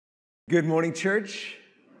Good morning, church.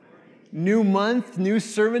 New month, new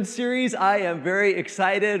sermon series. I am very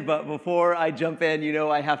excited, but before I jump in,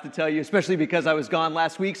 I have to tell you, especially because I was gone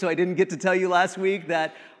last week, so I didn't get to tell you last week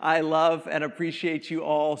that I love and appreciate you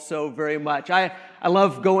all so very much. I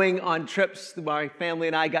love going on trips. My family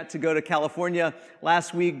and I got to go to California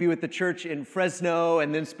last week, be with the church in Fresno,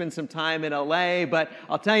 and then spend some time in LA. But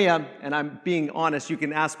I'll tell you, and I'm being honest, you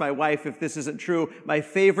can ask my wife if this isn't true, my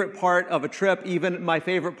favorite part of a trip, even my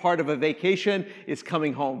favorite part of a vacation, is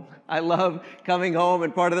coming home. I love coming home,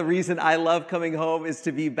 and part of the reason I love coming home is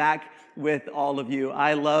to be back with all of you.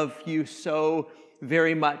 I love you so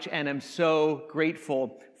very much, and I'm so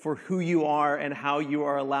grateful for who you are and how you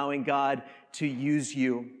are allowing God to use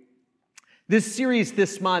you. This series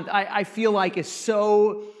this month, I feel like is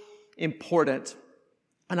so important.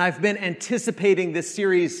 And I've been anticipating this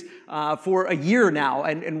series for a year now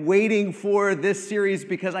and waiting for this series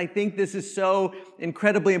because I think this is so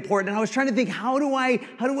incredibly important. And I was trying to think, how do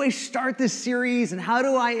I start this series and how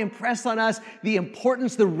do I impress on us the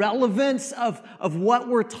importance, the relevance of what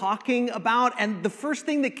we're talking about? And the first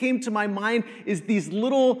thing that came to my mind is these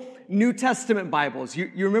little New Testament Bibles. You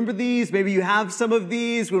remember these? Maybe you have some of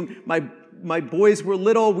these. When my boys were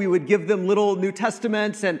little, we would give them little New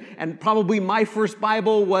Testaments, and probably my first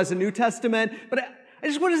Bible was a New Testament. But I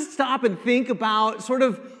just want to stop and think about sort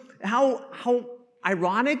of how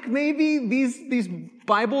ironic maybe these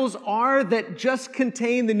Bibles are that just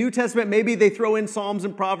contain the New Testament. Maybe they throw in Psalms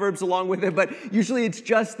and Proverbs along with it, but usually it's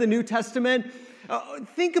just the New Testament.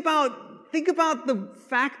 Think about the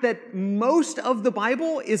fact that most of the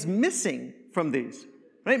Bible is missing from these.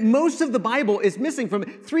 Right? Most of the Bible is missing from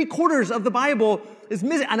it. 3/4 of the Bible is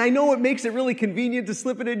missing. And I know it makes it really convenient to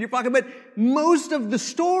slip it in your pocket, but most of the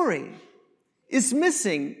story is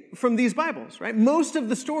missing from these Bibles, right? Most of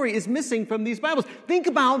the story is missing from these Bibles. Think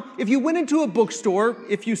about if you went into a bookstore,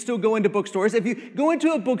 if you still go into bookstores, if you go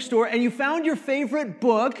into a bookstore and you found your favorite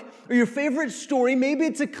book or your favorite story, maybe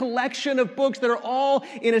it's a collection of books that are all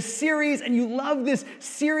in a series and you love this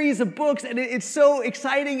series of books and it's so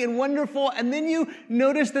exciting and wonderful, and then you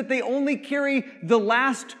notice that they only carry the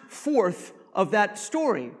last fourth of that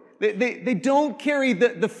story. They don't carry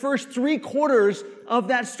the first 3/4 of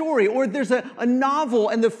that story. Or there's a novel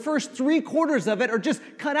and the first 3/4 of it are just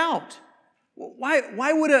cut out.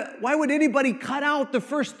 Why would anybody cut out the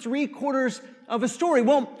first 3/4 of a story?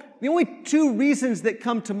 Well, the only two reasons that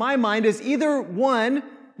come to my mind is either one,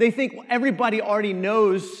 they think everybody already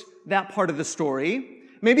knows that part of the story.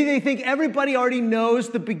 Maybe they think everybody already knows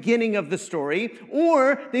the beginning of the story.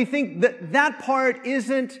 Or they think that part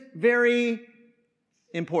isn't very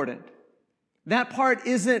important. That part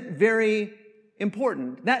isn't very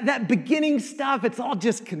important. That beginning stuff, it's all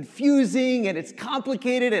just confusing and it's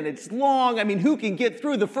complicated and it's long. I mean, who can get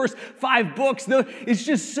through the first 5 books? It's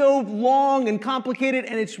just so long and complicated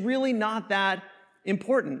and it's really not that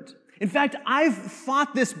important. In fact, I've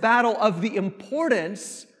fought this battle of the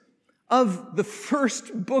importance of the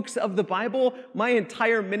first books of the Bible my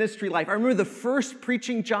entire ministry life. I remember the first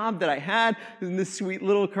preaching job that I had in this sweet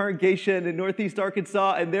little congregation in Northeast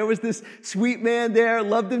Arkansas, and there was this sweet man there,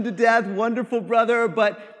 loved him to death, wonderful brother,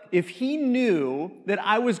 but if he knew that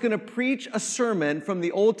I was going to preach a sermon from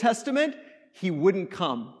the Old Testament, he wouldn't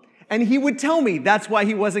come. And he would tell me that's why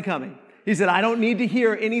he wasn't coming. He said, I don't need to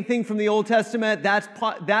hear anything from the Old Testament.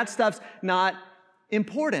 That stuff's not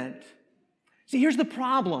important. See, here's the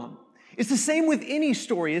problem. It's the same with any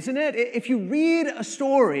story, isn't it? If you read a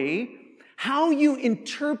story, how you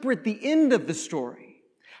interpret the end of the story,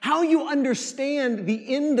 how you understand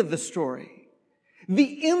the end of the story,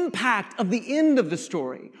 the impact of the end of the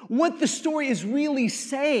story, what the story is really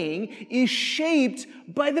saying is shaped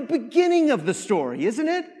by the beginning of the story, isn't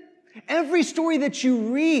it? Every story that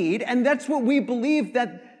you read, and that's what we believe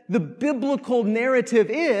that the biblical narrative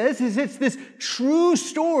is it's this true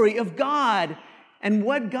story of God and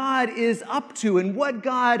what God is up to and what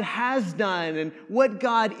God has done and what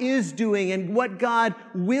God is doing and what God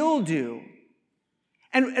will do.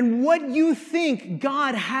 And what you think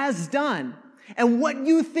God has done and what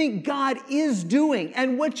you think God is doing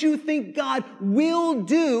and what you think God will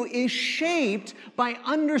do is shaped by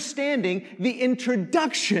understanding the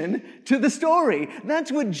introduction to the story. That's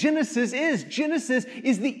what Genesis is. Genesis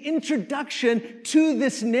is the introduction to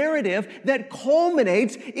this narrative that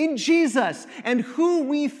culminates in Jesus and who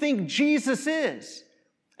we think Jesus is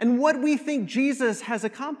and what we think Jesus has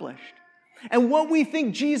accomplished and what we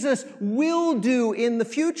think Jesus will do in the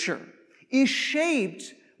future is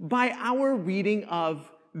shaped by our reading of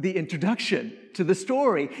the introduction to the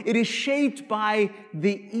story. It is shaped by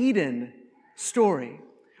the Eden story.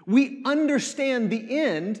 We understand the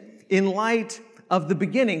end in light of the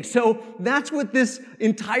beginning. So that's what this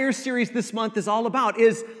entire series this month is all about,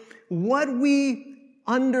 is what we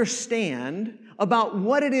understand about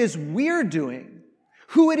what it is we're doing,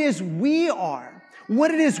 who it is we are,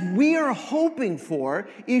 what it is we are hoping for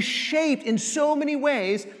is shaped in so many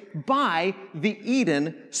ways by the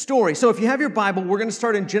Eden story. So if you have your Bible, we're going to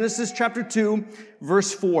start in Genesis chapter 2,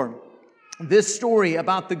 verse 4. This story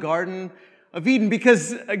about the Garden of Eden,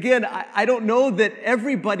 because again, I don't know that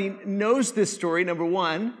everybody knows this story, number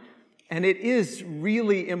one, and it is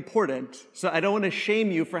really important. So I don't want to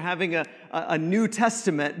shame you for having a New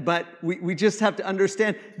Testament, but we just have to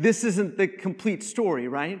understand this isn't the complete story,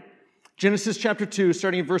 right? Genesis chapter 2,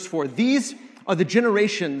 starting in verse 4. These are the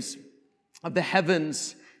generations of the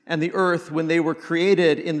heavens and the earth when they were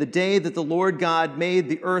created in the day that the Lord God made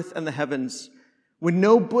the earth and the heavens, when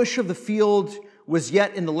no bush of the field was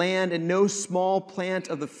yet in the land, and no small plant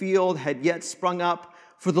of the field had yet sprung up,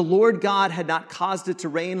 for the Lord God had not caused it to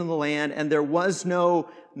rain on the land, and there was no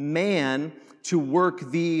man to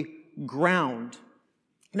work the ground.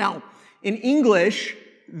 Now, in English,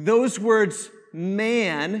 those words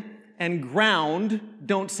man and ground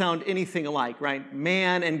don't sound anything alike, right?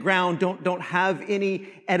 Man and ground don't have any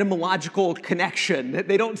etymological connection.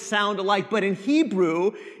 They don't sound alike. But in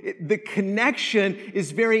Hebrew, the connection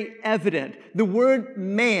is very evident. The word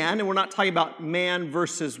man, and we're not talking about man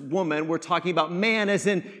versus woman, we're talking about man as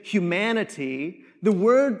in humanity. The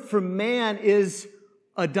word for man is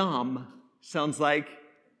Adam. Sounds like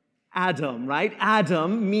Adam, right?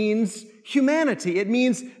 Adam means humanity. It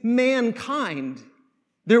means mankind.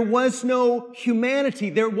 There was no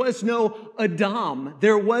humanity. There was no Adam.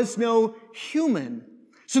 There was no human.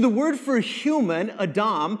 So the word for human,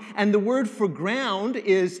 Adam, and the word for ground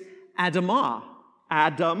is Adamah.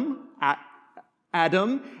 Adam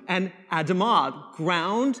and Adamah,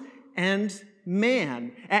 ground and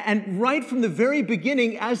man. And right from the very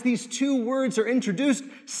beginning, as these two words are introduced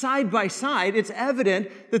side by side, it's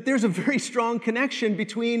evident that there's a very strong connection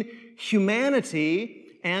between humanity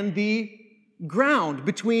and the ground,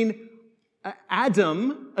 between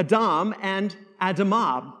Adam and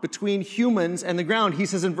Adamah, between humans and the ground. He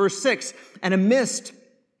says in verse 6, and a mist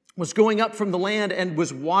was going up from the land and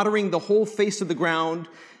was watering the whole face of the ground.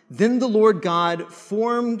 Then the Lord God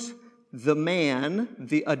formed the man,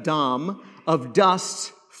 the Adam, of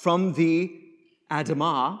dust from the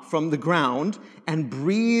Adamah, from the ground, and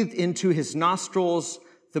breathed into his nostrils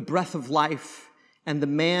the breath of life, and the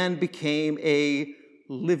man became a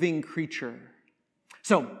living creature.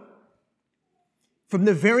 So, from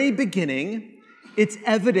the very beginning, it's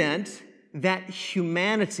evident that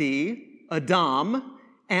humanity, Adam,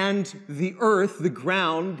 and the earth, the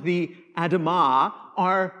ground, the Adamah,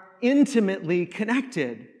 are intimately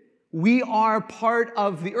connected. We are part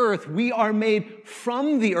of the earth. We are made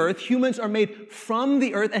from the earth. Humans are made from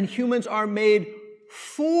the earth, and humans are made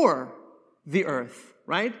for the earth,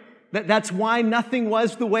 right? That's why nothing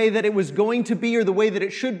was the way that it was going to be or the way that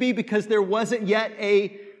it should be, because there wasn't yet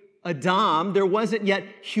a Adam, there wasn't yet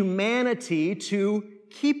humanity to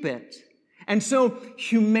keep it. And so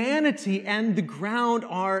humanity and the ground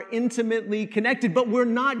are intimately connected, but we're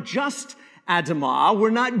not just Adamah, we're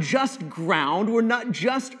not just ground, we're not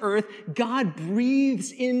just earth. God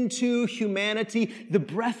breathes into humanity the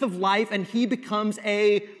breath of life, and he becomes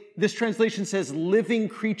this translation says, living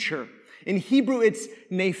creature. In Hebrew, it's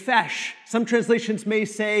nephesh. Some translations may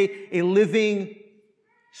say a living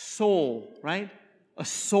soul, right? A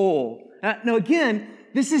soul. Now again,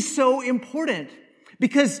 this is so important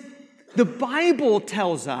because the Bible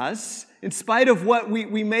tells us, in spite of what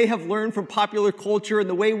we may have learned from popular culture and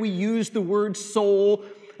the way we use the word soul,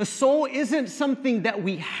 a soul isn't something that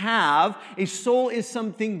we have. A soul is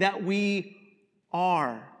something that we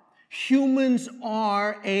are. Humans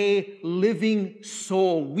are a living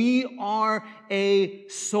soul. We are a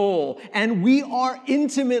soul. And we are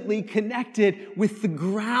intimately connected with the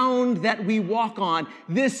ground that we walk on.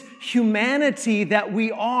 This humanity that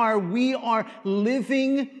we are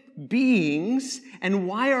living beings. And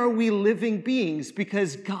why are we living beings?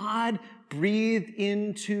 Because God breathed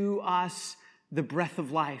into us the breath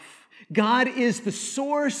of life. God is the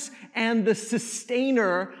source and the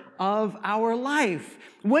sustainer of our life.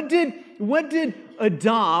 What did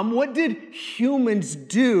Adam, what did humans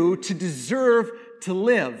do to deserve to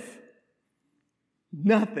live?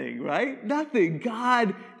 Nothing, right? Nothing.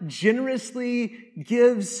 God generously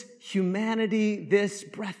gives humanity this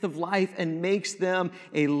breath of life and makes them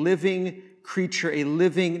a living creature, a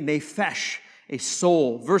living nephesh, a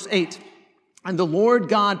soul. Verse 8, and the Lord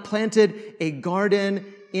God planted a garden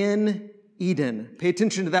in Eden. Pay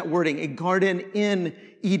attention to that wording, a garden in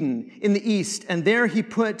Eden, in the east. And there he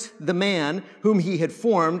put the man whom he had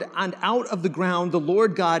formed, and out of the ground the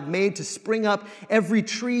Lord God made to spring up every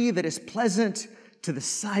tree that is pleasant to the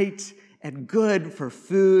sight and good for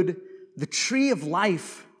food. The tree of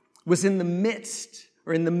life was in the midst,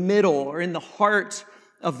 or in the middle, or in the heart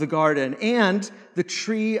of the garden, and the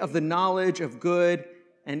tree of the knowledge of good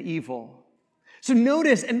and evil. So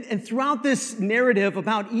notice, and throughout this narrative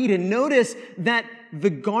about Eden, notice that the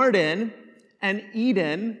garden and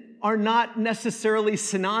Eden are not necessarily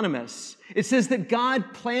synonymous. It says that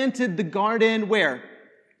God planted the garden where?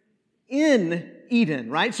 In Eden,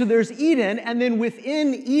 right? So there's Eden, and then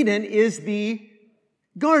within Eden is the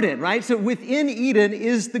garden, right? So within Eden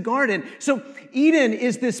is the garden. So Eden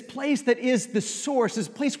is this place that is the source, this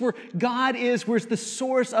place where God is, where it's the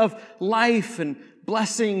source of life and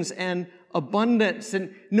blessings and abundance.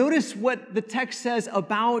 And notice what the text says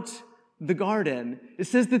about the garden. It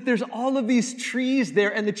says that there's all of these trees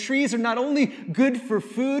there, and the trees are not only good for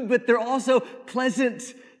food, but they're also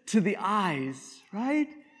pleasant to the eyes, right?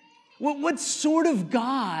 Well, what sort of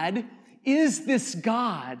God is this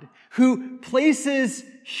God who places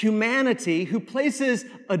humanity, who places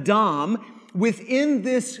Adam within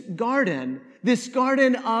this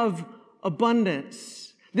garden of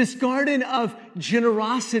abundance? This garden of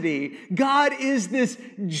generosity. God is this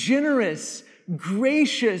generous,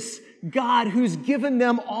 gracious God who's given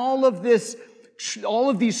them all of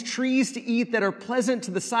these trees to eat that are pleasant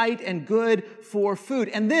to the sight and good for food.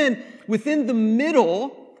 And then within the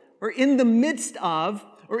middle, or in the midst of,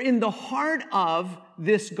 or in the heart of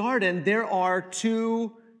this garden, there are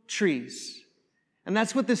two trees. And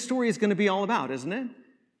that's what this story is going to be all about, isn't it?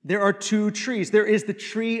 There are two trees. There is the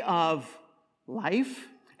tree of life,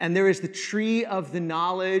 and there is the tree of the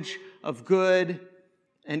knowledge of good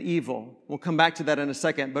and evil. We'll come back to that in a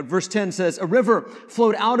second. But verse 10 says, a river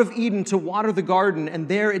flowed out of Eden to water the garden, and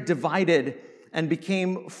there it divided and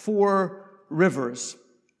became 4 rivers.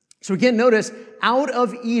 So again, notice, out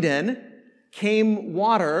of Eden came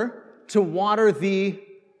water to water the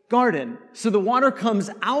garden. So the water comes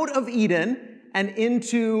out of Eden and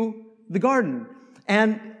into the garden.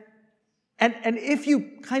 And if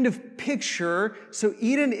you kind of picture, so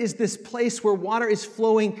Eden is this place where water is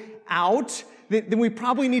flowing out, then we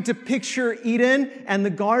probably need to picture Eden and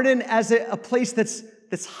the garden as a place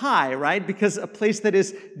that's high, right? Because a place that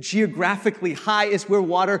is geographically high is where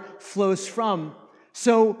water flows from.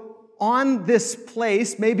 So on this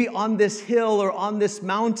place, maybe on this hill or on this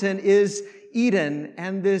mountain, is Eden,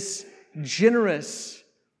 and this generous,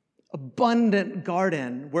 abundant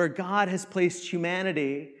garden where God has placed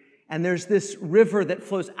humanity. And there's this river that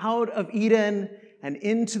flows out of Eden and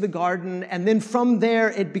into the garden. And then from there,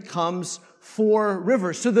 it becomes 4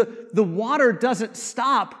 rivers. So the water doesn't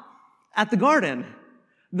stop at the garden.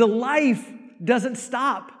 The life doesn't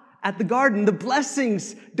stop at the garden. The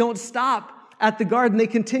blessings don't stop at the garden. They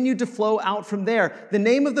continue to flow out from there. The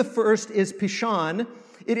name of the first is Pishon.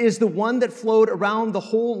 It is the one that flowed around the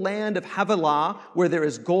whole land of Havilah, where there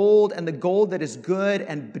is gold, and the gold that is good,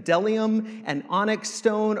 and bdellium and onyx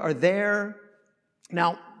stone are there.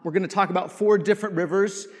 Now, we're going to talk about 4 different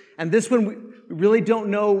rivers, and this one, we really don't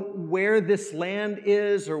know where this land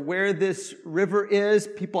is or where this river is.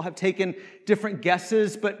 People have taken different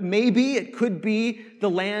guesses, but maybe it could be the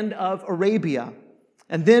land of Arabia.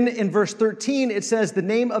 And then in verse 13, it says, the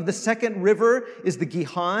name of the second river is the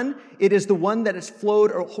Gihon. It is the one that has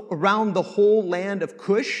flowed around the whole land of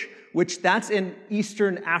Cush, which that's in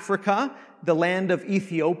eastern Africa, the land of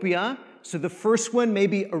Ethiopia. So the first one may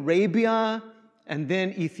be Arabia, and then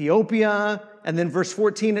Ethiopia. And then verse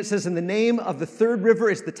 14, it says, and the name of the third river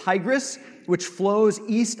is the Tigris, which flows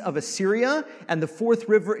east of Assyria. And the fourth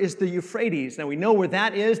river is the Euphrates. Now we know where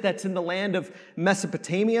that is. That's in the land of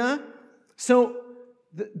Mesopotamia. So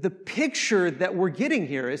the picture that we're getting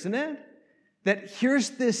here, isn't it? That here's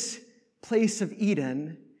this place of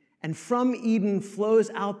Eden, and from Eden flows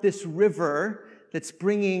out this river that's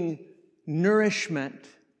bringing nourishment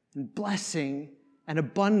and blessing and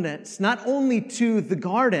abundance, not only to the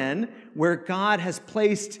garden where God has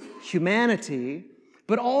placed humanity,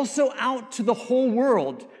 but also out to the whole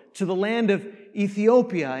world, to the land of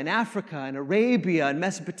Ethiopia and Africa and Arabia and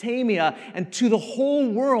Mesopotamia, and to the whole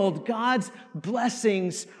world, God's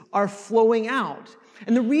blessings are flowing out.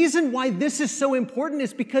 And the reason why this is so important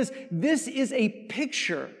is because this is a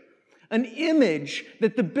picture, an image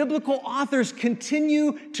that the biblical authors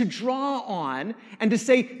continue to draw on and to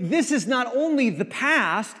say, this is not only the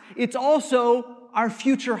past, it's also our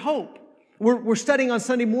future hope. We're studying on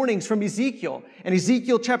Sunday mornings from Ezekiel, and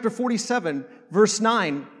Ezekiel chapter 47, verse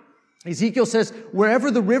 9. Ezekiel says, wherever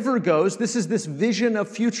the river goes, this is this vision of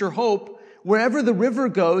future hope, wherever the river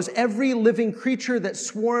goes, every living creature that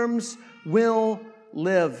swarms will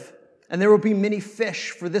live. And there will be many fish,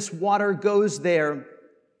 for this water goes there,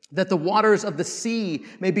 that the waters of the sea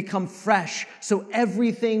may become fresh, so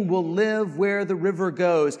everything will live where the river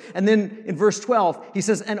goes. And then in verse 12, he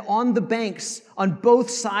says, and on the banks, on both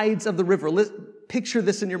sides of the river, picture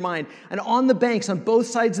this in your mind, and on the banks, on both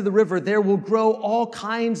sides of the river, there will grow all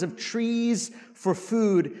kinds of trees for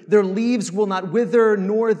food. Their leaves will not wither,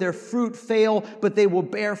 nor their fruit fail, but they will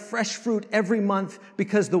bear fresh fruit every month,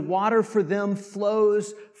 because the water for them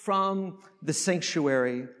flows from the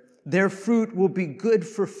sanctuary. Their fruit will be good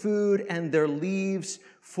for food, and their leaves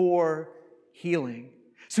for healing.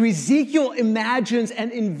 So Ezekiel imagines and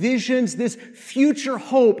envisions this future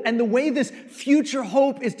hope. And the way this future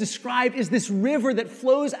hope is described is this river that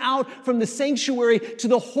flows out from the sanctuary to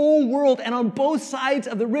the whole world. And on both sides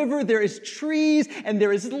of the river, there is trees, and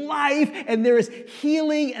there is life, and there is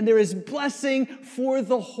healing, and there is blessing for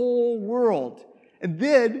the whole world. And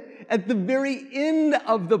then at the very end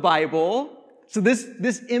of the Bible, so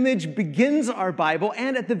this image begins our Bible,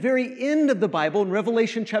 and at the very end of the Bible, in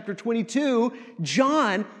Revelation chapter 22,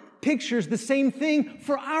 John pictures the same thing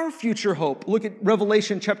for our future hope. Look at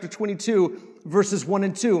Revelation chapter 22, verses 1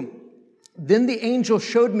 and 2. Then the angel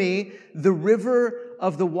showed me the river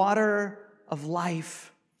of the water of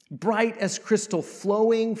life, bright as crystal,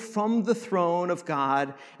 flowing from the throne of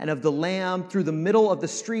God and of the Lamb through the middle of the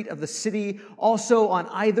street of the city. Also on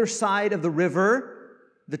either side of the river,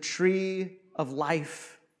 the tree of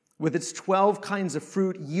life, with its 12 kinds of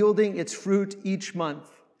fruit, yielding its fruit each month.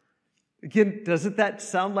 Again, doesn't that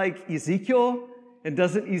sound like Ezekiel? And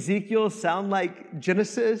doesn't Ezekiel sound like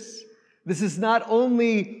Genesis? This is not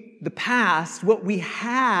only the past, what we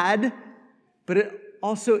had, but it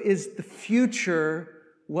also is the future,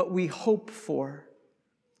 what we hope for.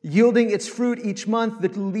 Yielding its fruit each month, the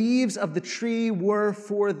leaves of the tree were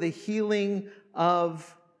for the healing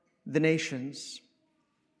of the nations.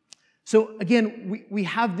 So again, we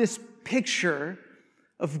have this picture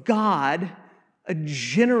of God, a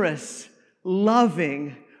generous,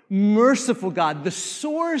 loving, merciful God, the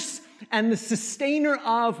source and the sustainer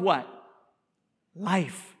of what?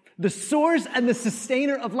 Life. The source and the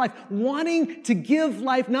sustainer of life, wanting to give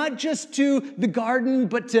life not just to the garden,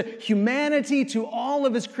 but to humanity, to all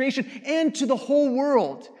of his creation, and to the whole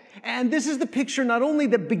world. And this is the picture not only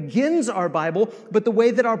that begins our Bible, but the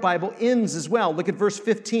way that our Bible ends as well. Look at verse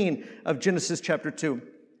 15 of Genesis chapter 2.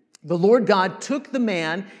 The Lord God took the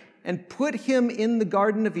man and put him in the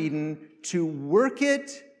Garden of Eden to work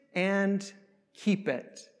it and keep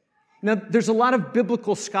it. Now, there's a lot of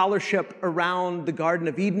biblical scholarship around the Garden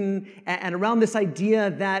of Eden and around this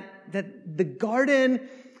idea that the garden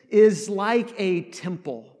is like a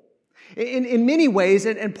temple. In many ways,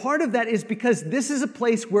 and part of that is because this is a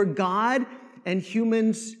place where God and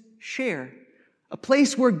humans share. A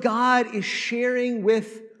place where God is sharing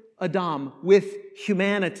with Adam, with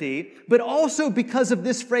humanity, but also because of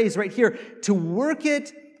this phrase right here, to work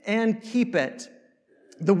it and keep it.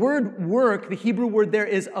 The word work, the Hebrew word there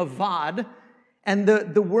is avad, and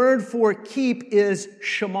the word for keep is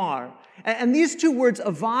shamar. And these two words,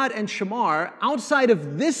 avad and shamar, outside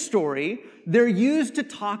of this story, they're used to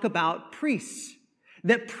talk about priests.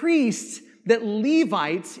 That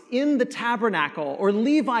Levites in the tabernacle or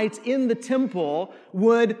Levites in the temple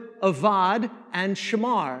would avad and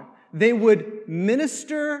shamar. They would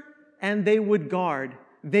minister and they would guard.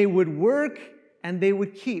 They would work and they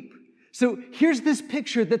would keep. So here's this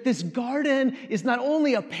picture that this garden is not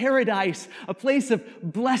only a paradise, a place of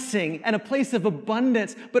blessing and a place of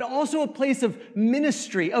abundance, but also a place of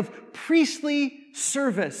ministry, of priestly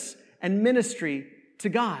service and ministry to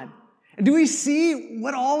God. And do we see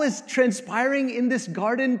what all is transpiring in this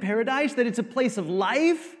garden paradise? That it's a place of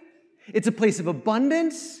life, it's a place of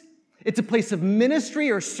abundance, it's a place of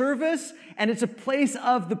ministry or service, and it's a place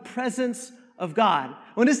of the presence of God.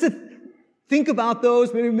 I want us to think about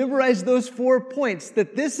those, maybe memorize those 4 points,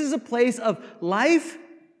 that this is a place of life,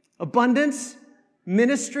 abundance,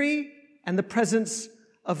 ministry, and the presence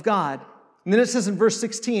of God. And then it says in verse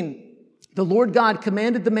 16, the Lord God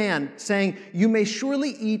commanded the man, saying, you may surely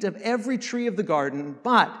eat of every tree of the garden,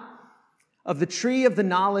 but of the tree of the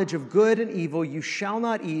knowledge of good and evil you shall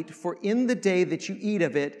not eat, for in the day that you eat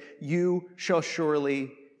of it, you shall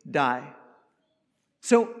surely die.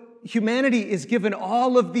 So humanity is given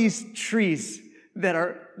all of these trees that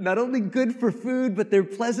are not only good for food, but they're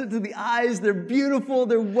pleasant to the eyes, they're beautiful,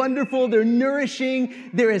 they're wonderful, they're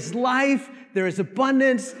nourishing. There is life, there is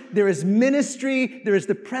abundance, there is ministry, there is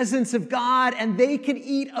the presence of God, and they can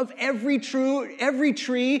eat of every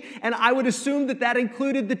tree, and I would assume that that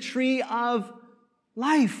included the tree of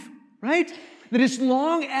life, right? That as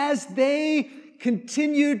long as they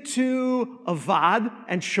continue to avad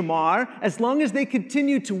and shamar, as long as they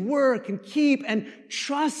continue to work and keep and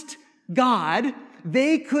trust God,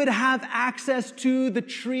 they could have access to the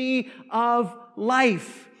tree of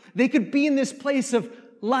life. They could be in this place of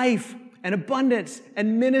life and abundance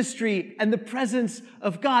and ministry and the presence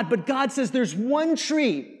of God. But God says there's one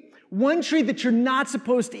tree that you're not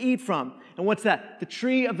supposed to eat from. And what's that? The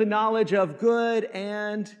tree of the knowledge of good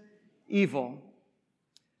and evil.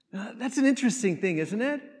 That's an interesting thing, isn't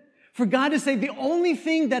it? For God to say the only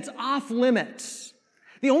thing that's off limits,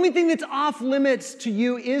 the only thing that's off limits to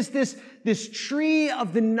you is this tree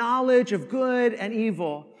of the knowledge of good and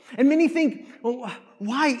evil. And many think, well,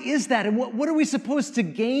 why is that? And what are we supposed to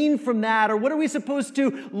gain from that? Or what are we supposed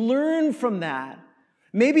to learn from that?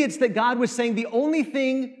 Maybe it's that God was saying the only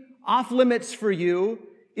thing off limits for you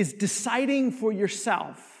is deciding for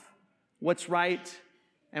yourself what's right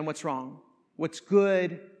and what's wrong, what's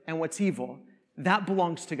good and what's evil. That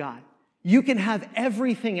belongs to God. You can have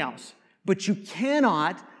everything else, but you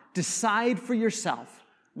cannot decide for yourself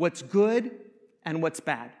what's good and what's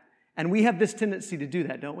bad. And we have this tendency to do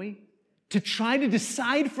that, don't we? To try to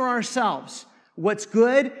decide for ourselves what's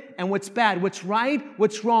good and what's bad, what's right,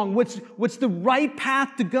 what's wrong, what's the right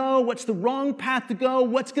path to go, what's the wrong path to go,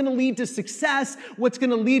 what's going to lead to success, what's going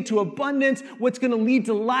to lead to abundance, what's going to lead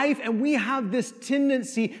to life. And we have this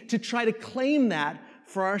tendency to try to claim that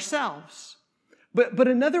for ourselves. But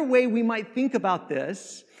another way we might think about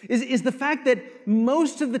this is the fact that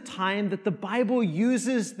most of the time that the Bible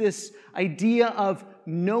uses this idea of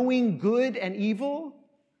knowing good and evil,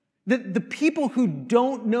 that the people who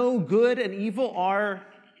don't know good and evil are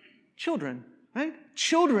children, right?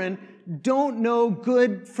 Children don't know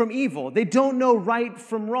good from evil. They don't know right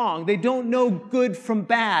from wrong. They don't know good from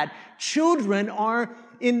bad. Children are,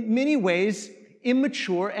 in many ways,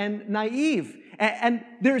 immature and naive. And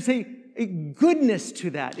there's a goodness to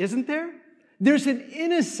that, isn't there? There's an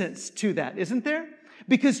innocence to that, isn't there?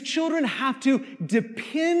 Because children have to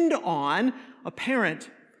depend on a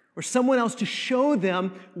parent or someone else to show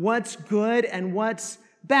them what's good and what's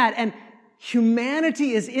bad. And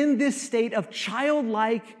humanity is in this state of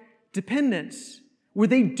childlike dependence where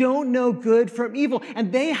they don't know good from evil.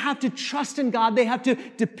 And they have to trust in God. They have to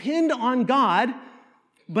depend on God.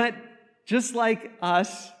 But just like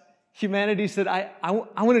us, humanity said, I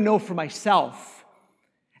want to know for myself.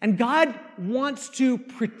 And God wants to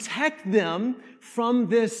protect them from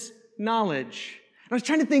this knowledge. I was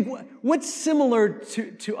trying to think, what's similar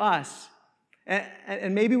to us?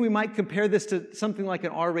 And maybe we might compare this to something like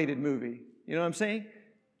an R-rated movie. You know what I'm saying?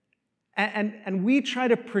 And we try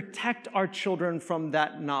to protect our children from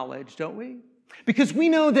that knowledge, don't we? Because we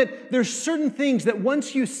know that there's certain things that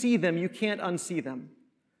once you see them, you can't unsee them.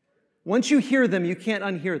 Once you hear them, you can't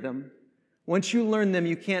unhear them. Once you learn them,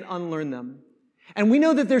 you can't unlearn them. And we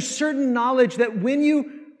know that there's certain knowledge that when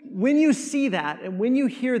you see that and when you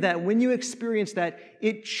hear that, when you experience that,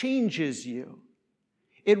 it changes you.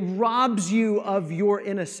 It robs you of your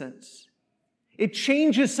innocence. It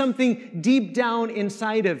changes something deep down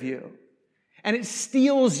inside of you. And it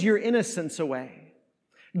steals your innocence away.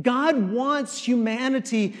 God wants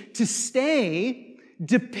humanity to stay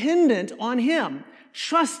dependent on Him,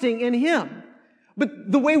 trusting in Him.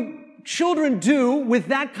 But the way children do with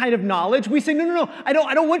that kind of knowledge, we say, no, I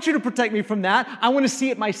don't want you to protect me from that. I want to see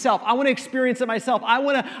it myself. I want to experience it myself. I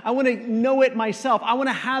want to know it myself. I want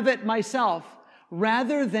to have it myself,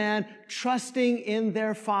 rather than trusting in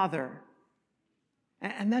their Father.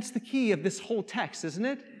 And that's the key of this whole text, isn't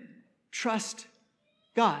it? Trust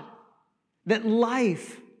God. That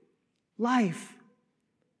life,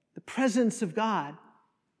 the presence of God,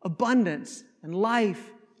 abundance and life,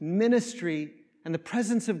 ministry, and the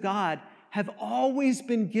presence of God have always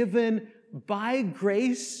been given by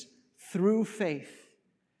grace through faith.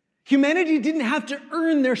 Humanity didn't have to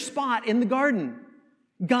earn their spot in the garden.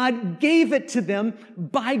 God gave it to them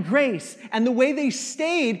by grace. And the way they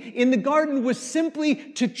stayed in the garden was simply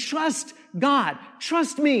to trust God.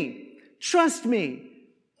 Trust me. Trust me.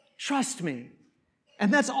 Trust me.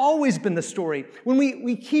 And that's always been the story. When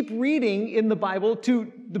we keep reading in the Bible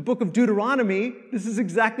to the book of Deuteronomy, this is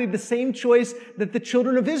exactly the same choice that the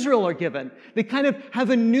children of Israel are given. They kind of have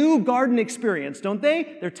a new garden experience, don't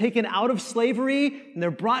they? They're taken out of slavery and they're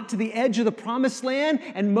brought to the edge of the promised land.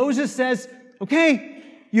 And Moses says, okay,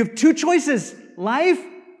 you have two choices. life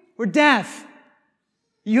or death.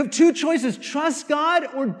 You have two choices. Trust God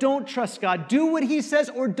or don't trust God. Do what he says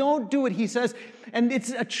or don't do what he says. And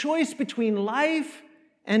it's a choice between life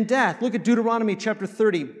and death. Look at Deuteronomy chapter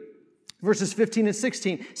 30, verses 15 and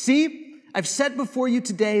 16. See, I've set before you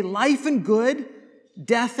today life and good,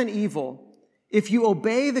 death and evil. If you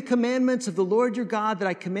obey the commandments of the Lord your God that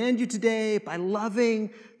I command you today by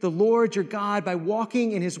loving the Lord your God, by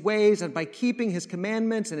walking in his ways and by keeping his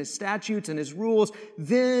commandments and his statutes and his rules,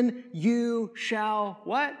 then you shall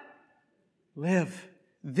what? Live.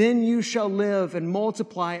 Then you shall live and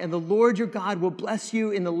multiply, and the Lord your God will bless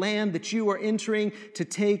you in the land that you are entering to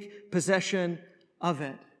take possession of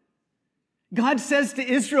it. God says to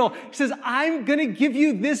Israel, he says, I'm going to give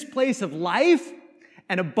you this place of life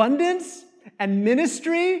and abundance and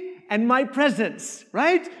ministry and my presence,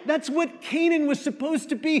 right? That's what Canaan was supposed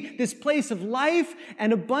to be, this place of life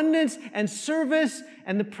and abundance and service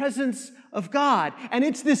and the presence of God. And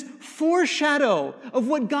it's this foreshadow of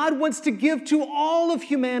what God wants to give to all of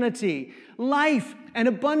humanity, life and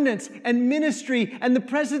abundance and ministry and the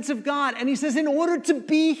presence of God. And he says, in order to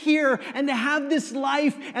be here and to have this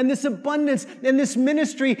life and this abundance and this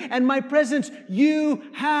ministry and my presence, you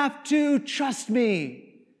have to trust me.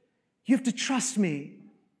 You have to trust me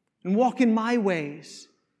and walk in my ways.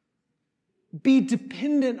 Be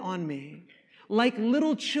dependent on me. Like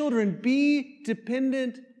little children, be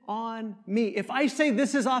dependent on me. If I say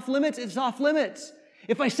this is off limits, it's off limits.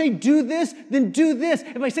 If I say do this, then do this.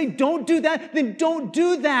 If I say don't do that, then don't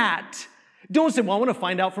do that. Don't say, well, I want to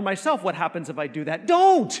find out for myself what happens if I do that.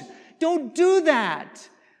 Don't do that.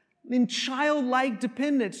 In childlike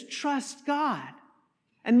dependence, trust God.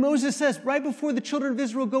 And Moses says, right before the children of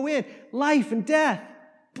Israel go in, life and death,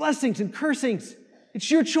 blessings and cursings,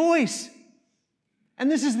 it's your choice.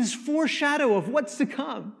 And this is this foreshadow of what's to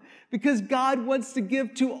come, because God wants to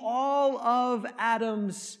give to all of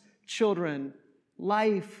Adam's children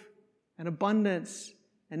life and abundance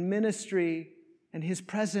and ministry and his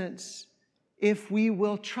presence if we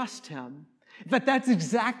will trust him. In fact, that's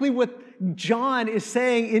exactly what John is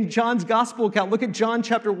saying in John's gospel account. Look at John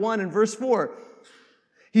chapter 1 and verse 4.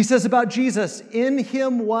 He says about Jesus, in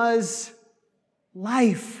him was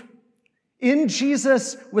life. In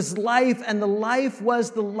Jesus was life, and the life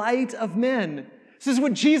was the light of men. This is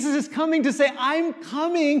what Jesus is coming to say. I'm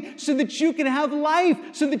coming so that you can have life,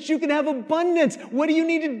 so that you can have abundance. What do you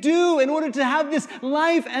need to do in order to have this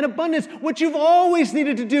life and abundance? What you've always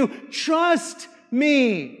needed to do, trust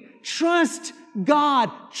me. Trust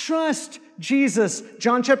God. Trust Jesus.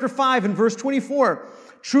 John chapter 5 and verse 24.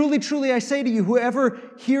 Truly, truly, I say to you, whoever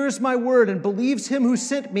hears my word and believes him who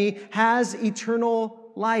sent me has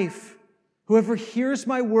eternal life. Whoever hears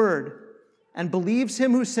my word and believes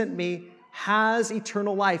him who sent me has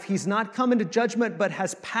eternal life. He's not come into judgment, but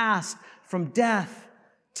has passed from death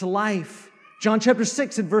to life. John chapter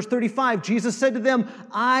 6 and verse 35, Jesus said to them,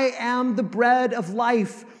 I am the bread of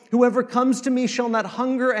life. Whoever comes to me shall not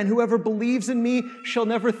hunger, and whoever believes in me shall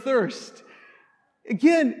never thirst.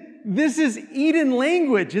 Again, this is Eden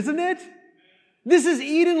language, isn't it? This is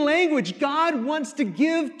Eden language. God wants to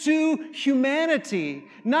give to humanity,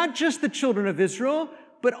 not just the children of Israel,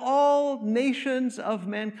 but all nations of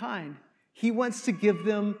mankind. He wants to give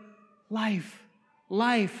them life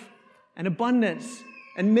and abundance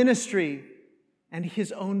and ministry and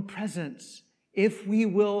his own presence if we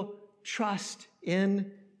will trust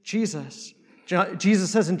in Jesus.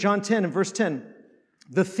 Jesus says in John 10 and verse 10,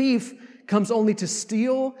 the thief comes only to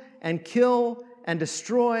steal and kill and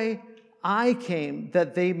destroy. I came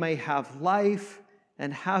that they may have life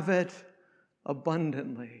and have it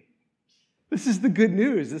abundantly. This is the good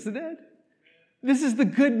news, isn't it? This is the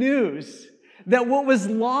good news, that what was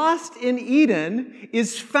lost in Eden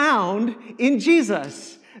is found in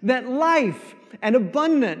Jesus. That life and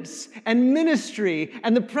abundance and ministry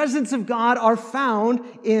and the presence of God are found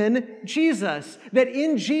in Jesus. That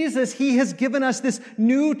in Jesus, he has given us this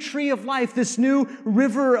new tree of life, this new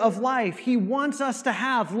river of life. He wants us to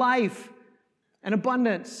have life and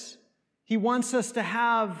abundance. He wants us to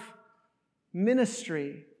have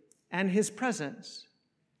ministry and his presence.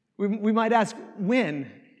 We might ask,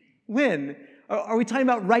 when? When? Are we talking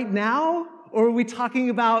about right now? Or are we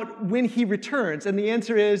talking about when he returns? And the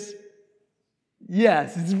answer is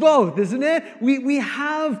yes, it's both, isn't it? We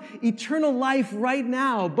have eternal life right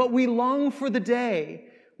now, but we long for the day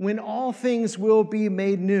when all things will be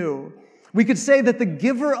made new. We could say that the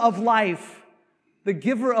giver of life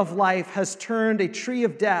has turned a tree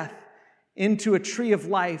of death into a tree of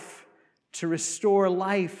life to restore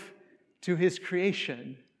life to his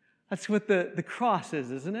creation. That's what the cross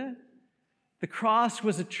is, isn't it? The cross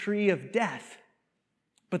was a tree of death,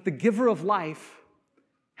 But the giver of life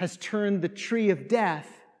has turned the tree of death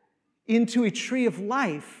into a tree of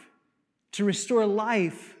life to restore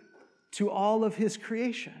life to all of his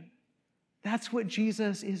creation. That's what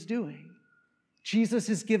Jesus is doing. Jesus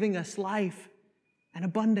is giving us life and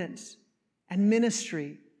abundance and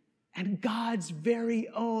ministry and God's very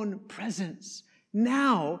own presence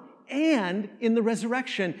now and in the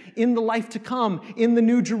resurrection, in the life to come, in the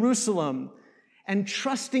New Jerusalem. And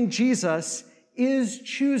trusting Jesus is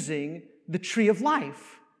choosing the tree of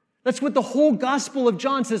life. That's what the whole Gospel of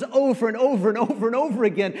John says over and over and over and over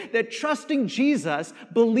again, that trusting Jesus,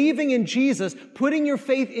 believing in Jesus, putting your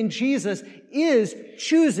faith in Jesus is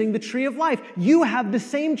choosing the tree of life. You have the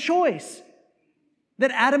same choice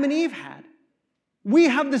that Adam and Eve had. We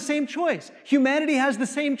have the same choice. Humanity has the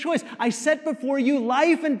same choice. I set before you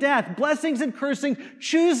life and death, blessings and cursing.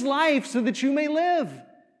 Choose life so that you may live.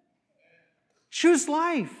 Choose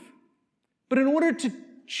life. But in order to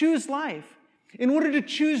choose life, in order to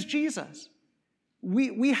choose Jesus,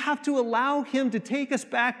 we have to allow him to take us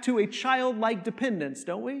back to a childlike dependence,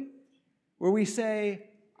 don't we? Where we say,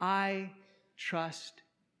 I trust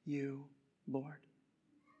you, Lord.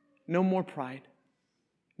 No more pride.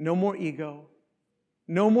 No more ego.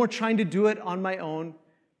 No more trying to do it on my own.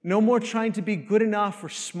 No more trying to be good enough or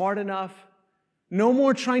smart enough. No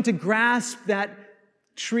more trying to grasp that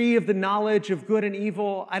tree of the knowledge of good and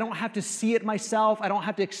evil. I don't have to see it myself. I don't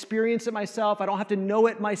have to experience it myself. I don't have to know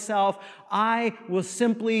it myself. I will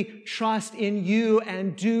simply trust in you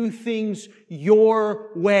and do things your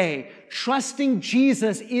way. Trusting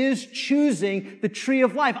Jesus is choosing the tree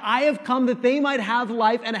of life. I have come that they might have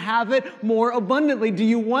life and have it more abundantly. Do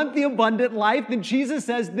you want the abundant life? Then Jesus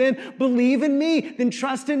says, then believe in me, then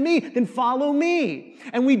trust in me, then follow me.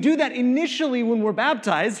 And we do that initially when we're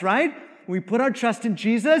baptized, right? We put our trust in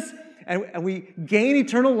Jesus and we gain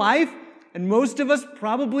eternal life. And most of us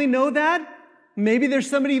probably know that. Maybe there's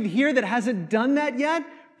somebody here that hasn't done that yet,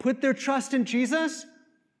 put their trust in Jesus.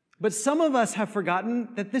 But some of us have forgotten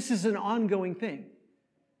that this is an ongoing thing.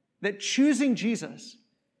 That choosing Jesus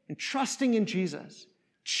and trusting in Jesus,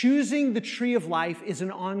 choosing the tree of life is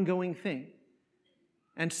an ongoing thing.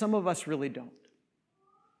 And some of us really don't.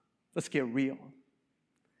 Let's get real.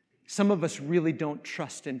 Some of us really don't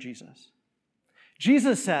trust in Jesus.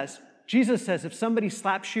 Jesus says, if somebody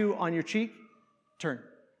slaps you on your cheek, turn.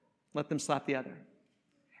 Let them slap the other.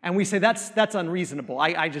 And we say, that's unreasonable.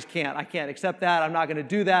 I just can't. I can't accept that. I'm not going to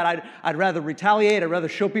do that. I'd rather retaliate. I'd rather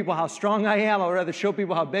show people how strong I am. I'd rather show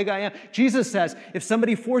people how big I am. Jesus says, if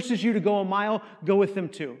somebody forces you to go a mile, go with them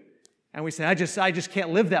too. And we say, I just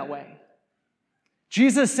can't live that way.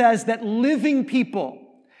 Jesus says that living people,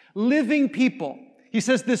 he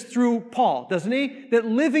says this through Paul, doesn't he? That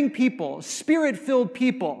living people, spirit-filled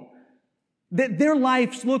people, that their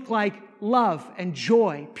lives look like love and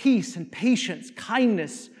joy, peace and patience,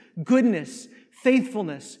 kindness, goodness,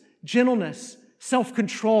 faithfulness, gentleness,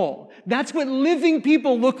 self-control. That's what living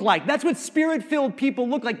people look like. That's what spirit-filled people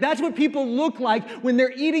look like. That's what people look like when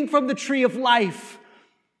they're eating from the tree of life.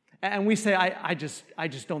 And we say, I just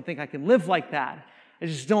don't think I can live like that. I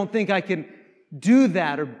just don't think I can do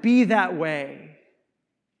that or be that way.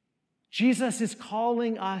 Jesus is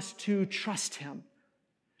calling us to trust him.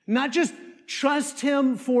 Not just trust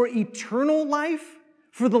him for eternal life,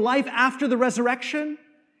 for the life after the resurrection.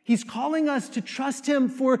 He's calling us to trust him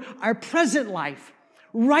for our present life.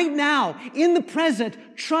 Right now, in the present,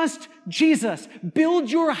 trust Jesus.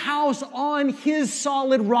 Build your house on his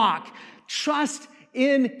solid rock. Trust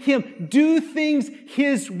in him. Do things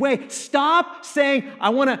his way. Stop saying, I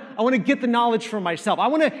want to get the knowledge for myself. I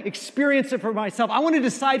want to experience it for myself. I want to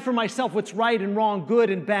decide for myself what's right and wrong, good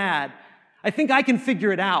and bad. I think I can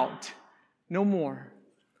figure it out. No more.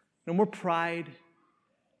 No more pride.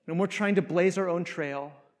 No more trying to blaze our own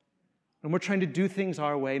trail. No more trying to do things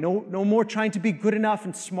our way. No more trying to be good enough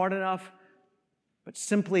and smart enough, but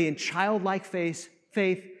simply in childlike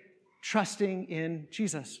faith, trusting in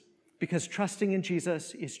Jesus. Because trusting in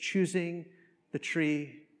Jesus is choosing the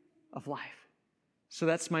tree of life. So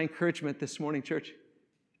that's my encouragement this morning, church.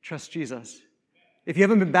 Trust Jesus. If you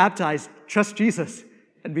haven't been baptized, trust Jesus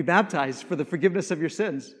and be baptized for the forgiveness of your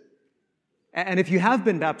sins. And if you have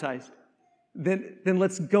been baptized, then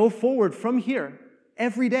let's go forward from here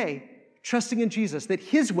every day, trusting in Jesus, that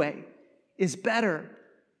his way is better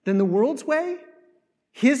than the world's way.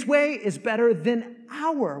 His way is better than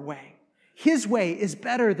our way. His way is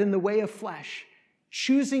better than the way of flesh.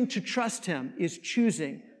 Choosing to trust him is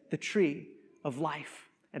choosing the tree of life.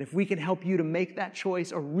 And if we can help you to make that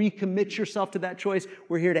choice or recommit yourself to that choice,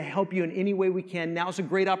 we're here to help you in any way we can. Now's a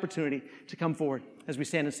great opportunity to come forward as we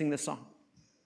stand and sing this song.